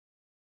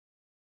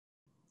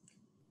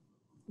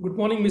Good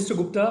morning, Mr.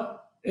 Gupta.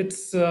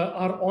 It's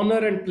our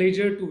honor and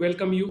pleasure to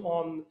welcome you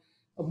on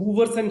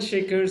Movers and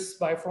Shakers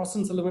by Frost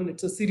and Sullivan.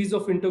 It's a series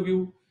of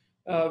interview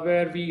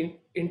where we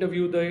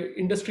interview the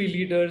industry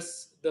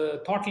leaders,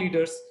 the thought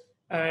leaders,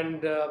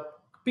 and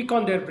pick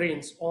on their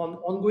brains on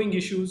ongoing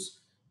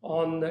issues,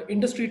 on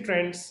industry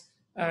trends,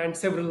 and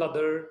several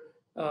other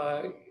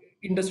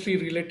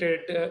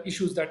industry-related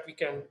issues that we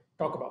can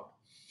talk about.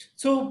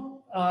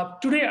 So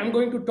today I'm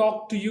going to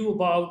talk to you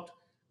about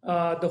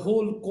the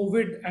whole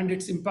COVID and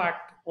its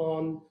impact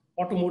on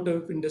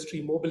automotive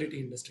industry,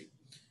 mobility industry.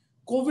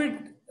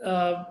 COVID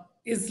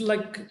is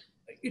like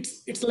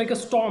it's like a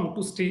storm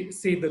to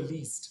say the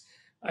least.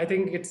 I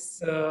think it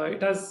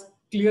has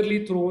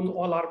clearly thrown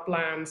all our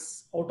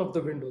plans out of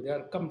the window. They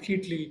are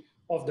completely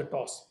off the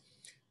toss.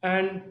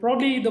 And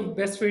probably the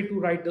best way to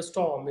ride the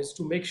storm is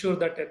to make sure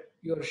that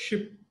your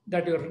ship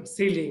that you're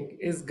sailing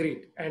is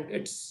great and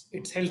it's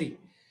healthy.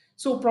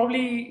 So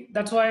probably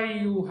that's why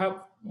you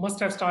have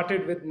must have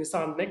started with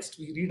Nissan Next.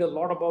 We read a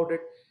lot about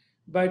it,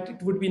 but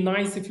it would be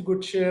nice if you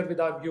could share with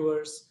our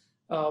viewers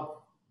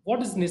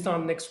what is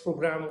Nissan Next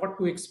program, what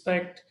to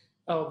expect,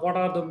 what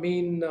are the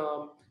main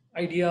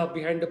idea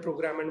behind the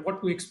program, and what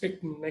to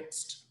expect in the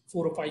next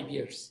 4 or 5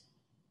 years.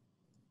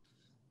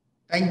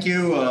 Thank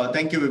you,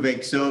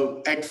 Vivek.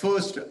 So at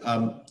first,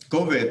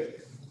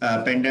 COVID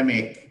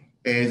pandemic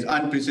is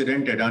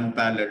unprecedented,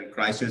 unparalleled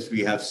crisis we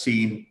have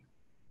seen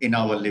in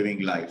our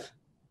living life.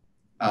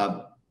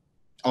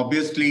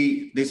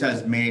 Obviously, this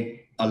has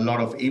made a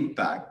lot of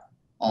impact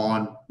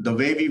on the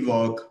way we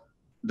work,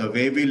 the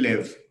way we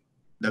live,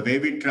 the way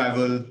we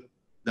travel,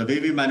 the way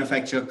we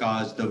manufacture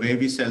cars, the way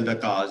we sell the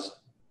cars,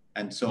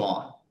 and so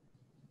on.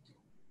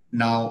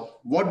 Now,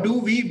 what do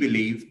we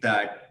believe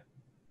that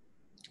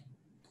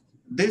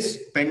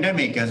this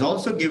pandemic has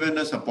also given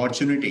us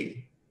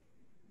opportunity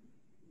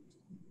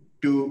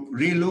to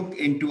relook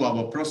into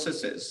our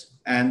processes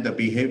and the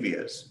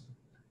behaviors.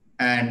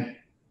 And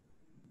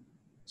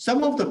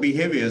some of the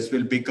behaviors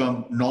will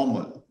become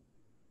normal,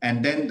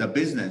 and then the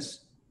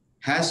business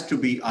has to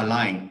be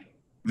aligned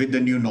with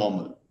the new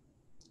normal.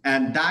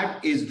 And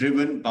that is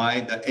driven by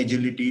the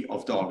agility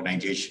of the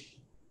organization.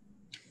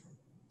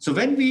 So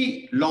when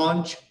we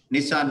launch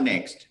Nissan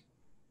Next,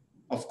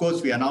 of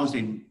course, we announced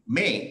in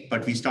May,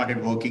 but we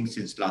started working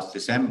since last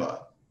December.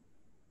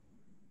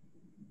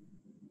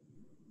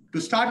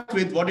 To start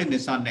with, what is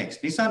Nissan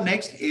Next? Nissan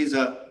Next is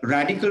a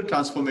radical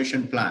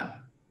transformation plan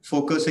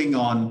focusing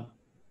on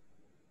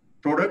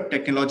product,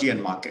 technology,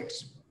 and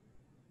markets.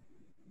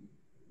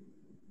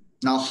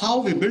 Now, how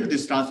we build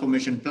this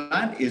transformation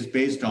plan is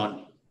based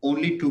on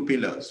only two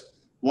pillars.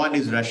 One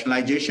is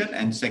rationalization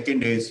and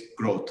second is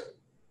growth.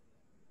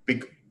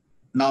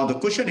 Now, the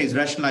question is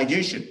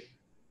rationalization.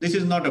 This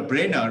is not a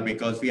brainer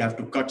because we have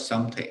to cut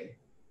something.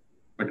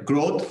 But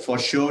growth for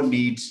sure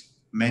needs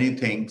many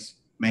things,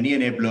 many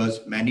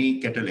enablers, many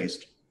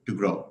catalysts to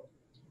grow.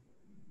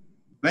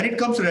 When it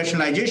comes to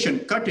rationalization,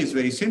 cut is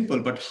very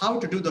simple, but how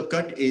to do the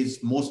cut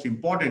is most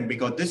important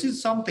because this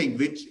is something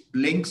which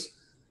links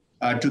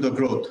to the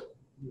growth.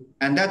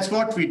 And that's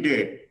what we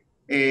did,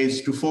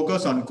 is to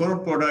focus on core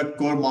product,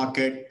 core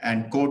market,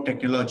 and core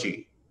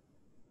technology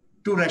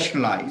to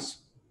rationalize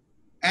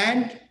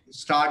and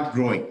start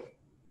growing.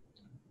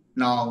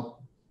 Now,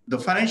 the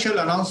financial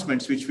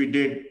announcements which we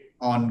did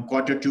on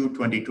Q2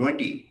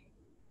 2020,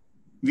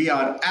 we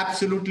are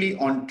absolutely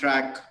on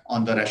track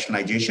on the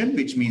rationalization,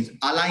 which means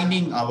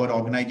aligning our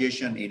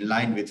organization in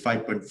line with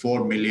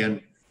 5.4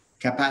 million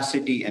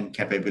capacity and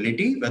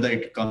capability, whether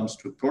it comes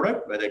to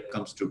product, whether it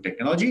comes to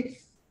technology.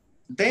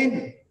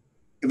 Then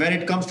when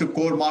it comes to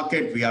core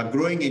market, we are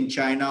growing in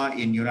China,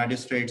 in United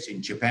States,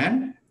 in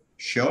Japan,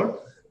 sure.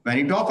 When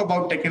you talk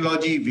about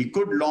technology, we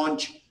could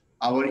launch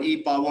our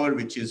e-power,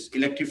 which is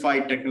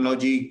electrified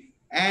technology,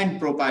 and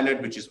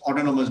ProPilot, which is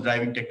autonomous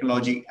driving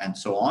technology, and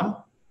so on.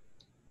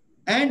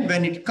 And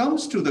when it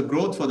comes to the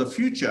growth for the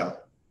future,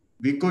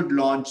 we could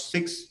launch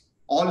 6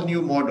 all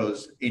new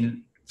models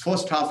in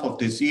first half of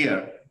this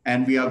year,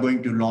 and we are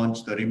going to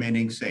launch the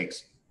remaining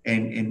 6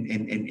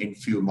 in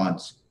few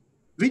months,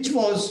 which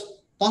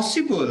was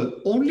possible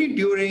only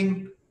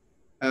during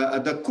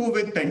the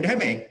COVID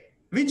pandemic,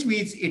 which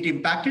means it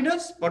impacted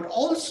us, but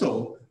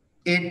also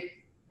it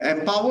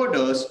empowered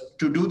us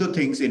to do the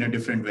things in a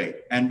different way.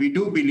 And we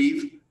do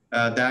believe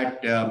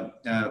that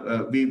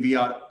we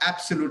are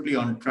absolutely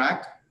on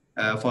track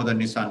for the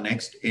Nissan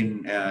Next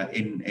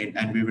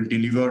and we will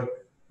deliver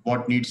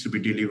what needs to be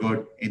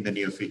delivered in the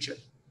near future.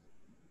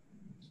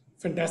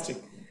 Fantastic.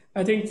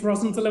 I think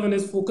Frost and Sullivan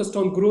is focused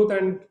on growth,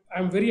 and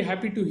I'm very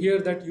happy to hear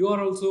that you are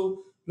also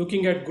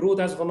looking at growth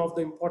as one of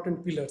the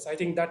important pillars. I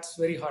think that's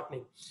very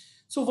heartening.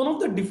 So one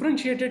of the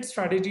differentiated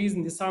strategies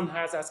Nissan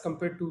has as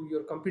compared to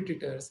your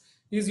competitors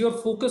is your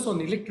focus on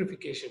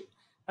electrification.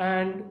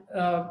 And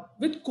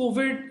with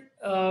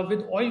COVID,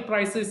 with oil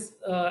prices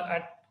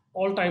at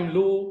all-time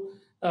low,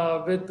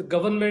 with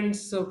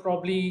governments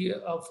probably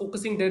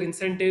focusing their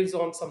incentives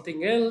on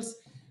something else.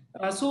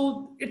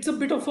 So it's a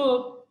bit of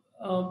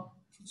a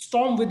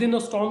storm within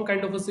a storm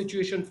kind of a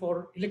situation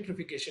for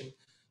electrification.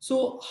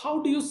 So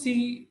how do you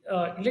see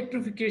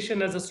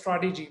electrification as a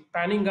strategy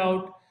panning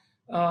out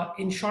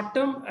in short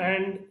term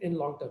and in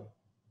long term?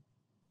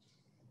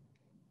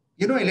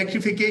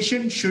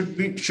 Electrification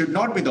should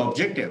not be the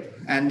objective,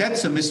 and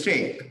that's a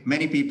mistake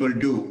many people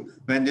do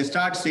when they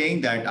start saying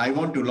that I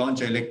want to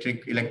launch an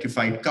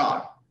electrified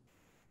car.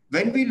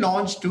 When we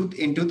launched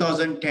in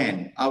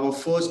 2010 our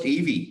first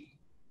EV,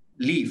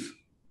 Leaf,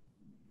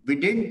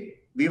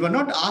 we were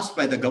not asked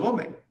by the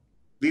government,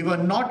 we were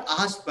not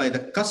asked by the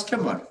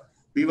customer,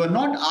 we were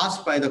not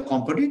asked by the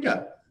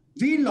competitor.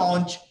 We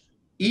launched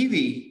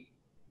EV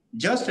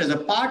just as a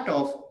part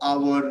of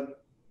our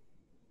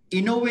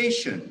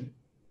innovation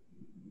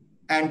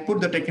and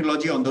put the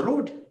technology on the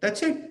road.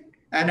 That's it.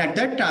 And at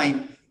that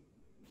time,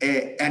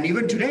 and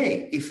even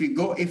today, if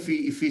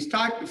we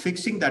start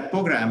fixing that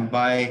program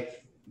by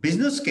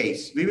business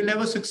case, we will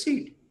never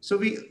succeed. So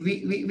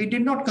we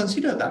did not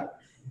consider that.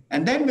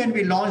 And then when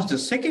we launched the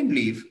second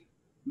Leaf,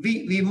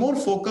 we more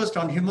focused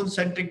on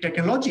human-centric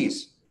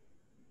technologies.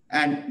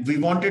 And we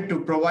wanted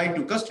to provide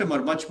to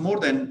customer much more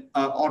than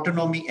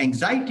autonomy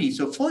anxiety.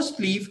 So first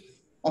Leaf,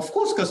 of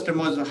course,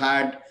 customers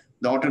had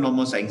the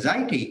autonomous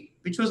anxiety,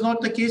 which was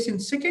not the case in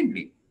second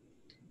Leaf.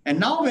 And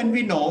now when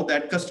we know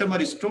that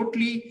customer is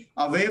totally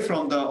away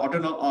from the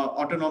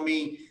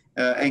autonomy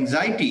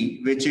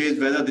anxiety, which is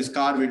whether this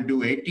car will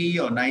do 80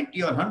 or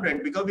 90 or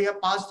 100, because we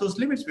have passed those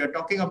limits. We are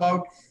talking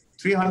about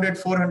 300,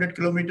 400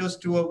 kilometers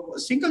to a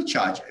single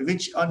charge,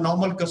 which a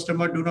normal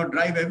customer do not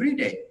drive every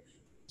day.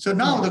 So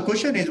now the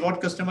question is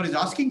what customer is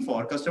asking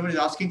for. Customer is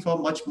asking for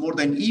much more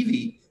than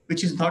EV,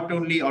 which is not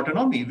only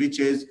autonomy, which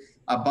is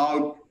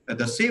about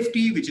the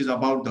safety, which is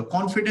about the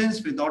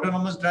confidence with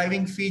autonomous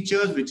driving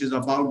features, which is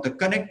about the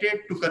connect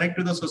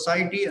to the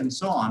society and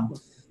so on.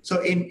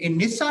 So in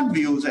Nissan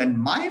views and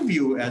my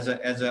view as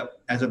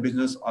a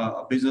business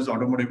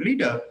automotive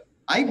leader,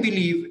 I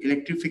believe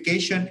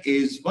electrification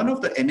is one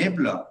of the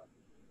enabler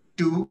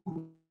to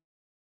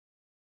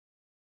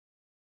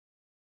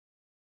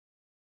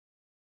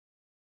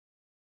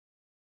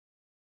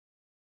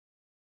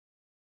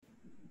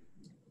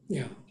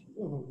Yeah,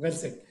 well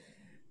said.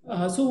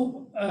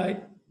 So,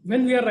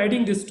 when we are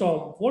riding this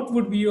storm, what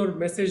would be your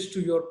message to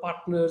your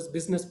partners,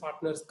 business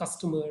partners,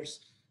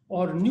 customers,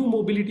 or new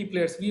mobility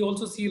players? We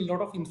also see a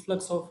lot of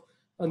influx of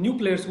new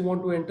players who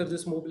want to enter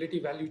this mobility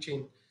value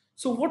chain.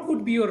 So, what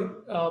would be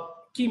your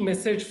key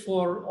message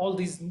for all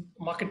these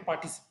market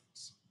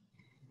participants?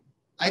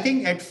 I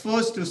think at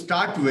first to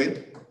start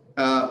with,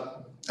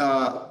 uh,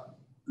 uh,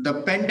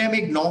 the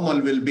pandemic normal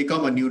will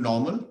become a new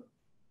normal.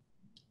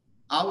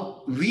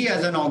 We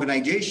as an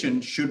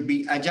organization should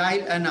be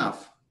agile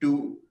enough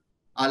to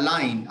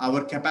align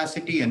our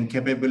capacity and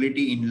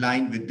capability in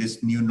line with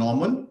this new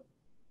normal.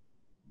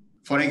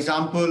 For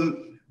example,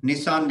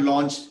 Nissan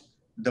launched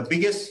the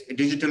biggest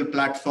digital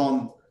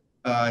platform,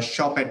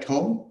 Shop at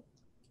Home,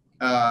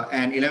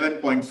 and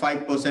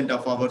 11.5%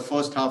 of our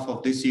first half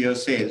of this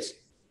year's sales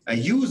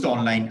used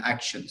online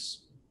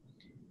actions.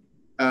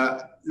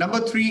 Number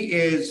three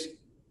is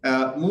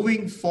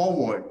moving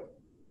forward.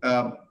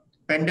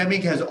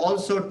 Pandemic has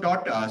also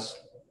taught us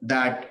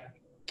that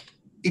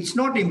it's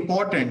not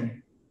important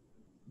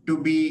to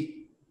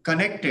be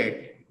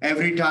connected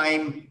every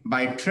time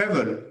by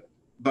travel,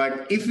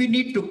 but if we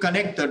need to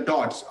connect the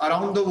dots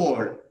around the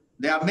world,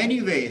 there are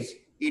many ways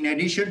in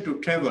addition to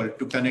travel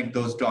to connect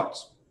those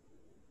dots.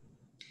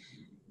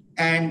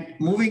 And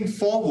moving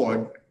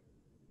forward,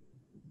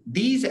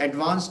 these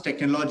advanced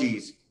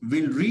technologies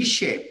will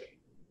reshape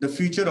the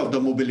future of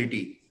the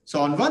mobility. So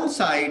on one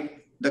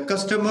side, the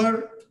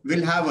customer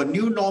will have a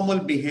new normal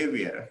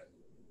behavior.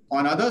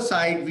 On other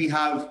side, we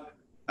have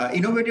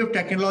innovative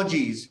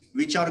technologies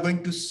which are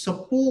going to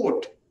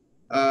support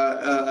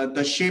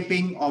the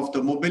shaping of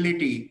the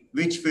mobility,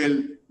 which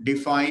will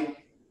define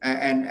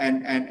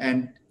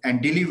and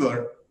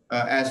deliver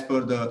as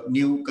per the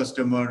new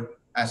customer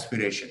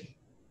aspiration.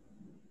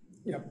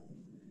 Yeah.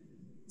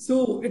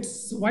 So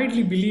it's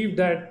widely believed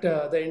that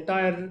the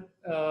entire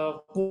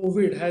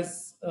COVID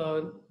has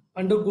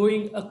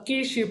undergoing a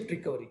K-shaped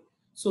recovery.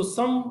 So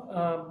some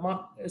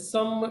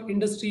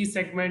industry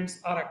segments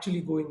are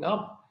actually going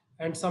up,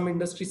 and some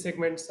industry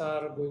segments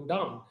are going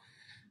down.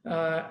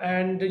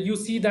 And you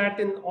see that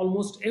in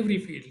almost every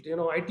field. You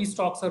know, IT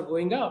stocks are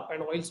going up,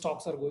 and oil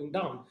stocks are going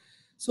down.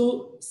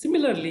 So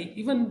similarly,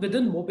 even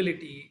within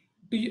mobility,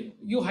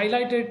 you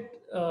highlighted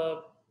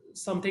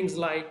some things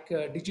like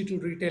digital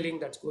retailing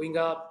that's going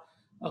up,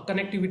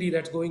 connectivity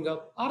that's going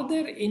up. Are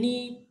there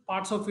any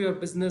parts of your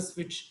business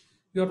which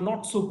you're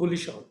not so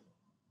bullish on?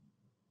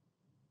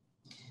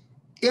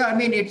 Yeah, I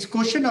mean, it's a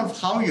question of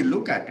how you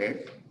look at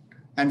it.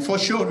 And for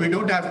sure, we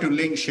don't have to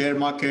link share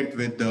market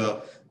with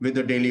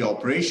the daily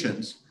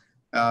operations.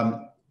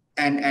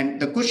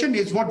 And the question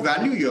is what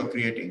value you're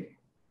creating.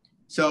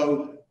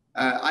 So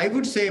I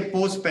would say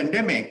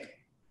post-pandemic,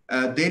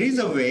 there is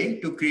a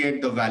way to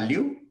create the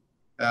value.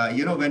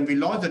 When we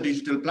launch the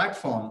digital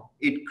platform,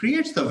 it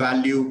creates the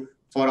value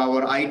for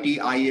our IT,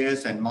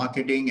 IS, and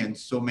marketing, and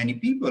so many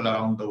people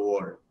around the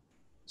world.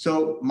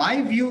 So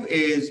my view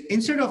is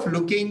instead of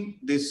looking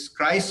this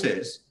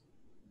crisis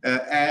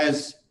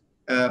as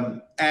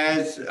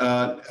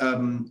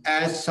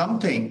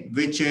something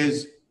which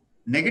is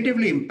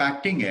negatively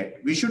impacting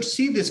it. We should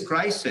see this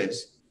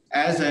crisis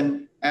as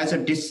a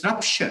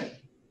disruption,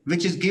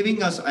 which is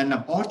giving us an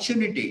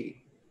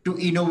opportunity to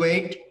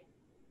innovate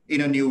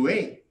in a new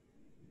way.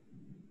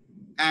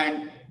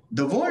 And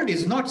the world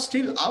is not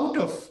still out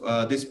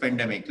of this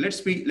pandemic.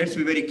 Let's be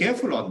very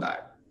careful on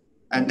that.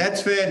 And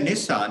that's where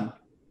Nissan,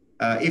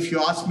 if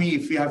you ask me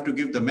if you have to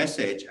give the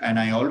message, and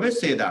I always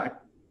say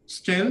that,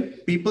 still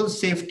people's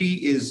safety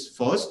is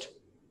first,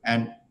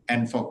 and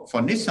for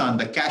Nissan,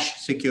 the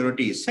cash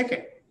security is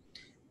second.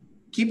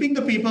 Keeping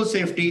the people's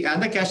safety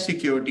and the cash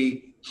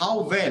security,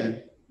 how well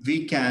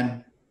we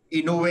can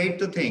innovate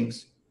the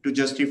things to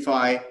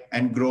justify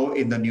and grow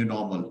in the new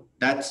normal.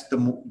 That's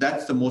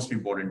the most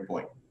important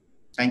point.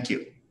 Thank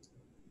you.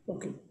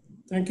 Okay.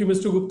 Thank you,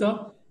 Mr.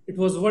 Gupta. It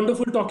was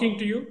wonderful talking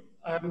to you.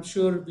 I'm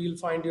sure we'll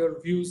find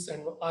your views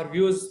and our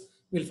viewers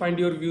will find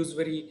your views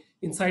very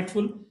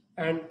insightful.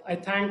 And I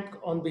thank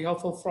on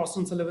behalf of Frost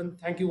and Sullivan,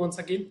 thank you once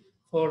again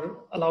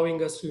for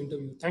allowing us to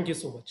interview. Thank you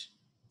so much.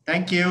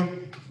 Thank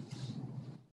you.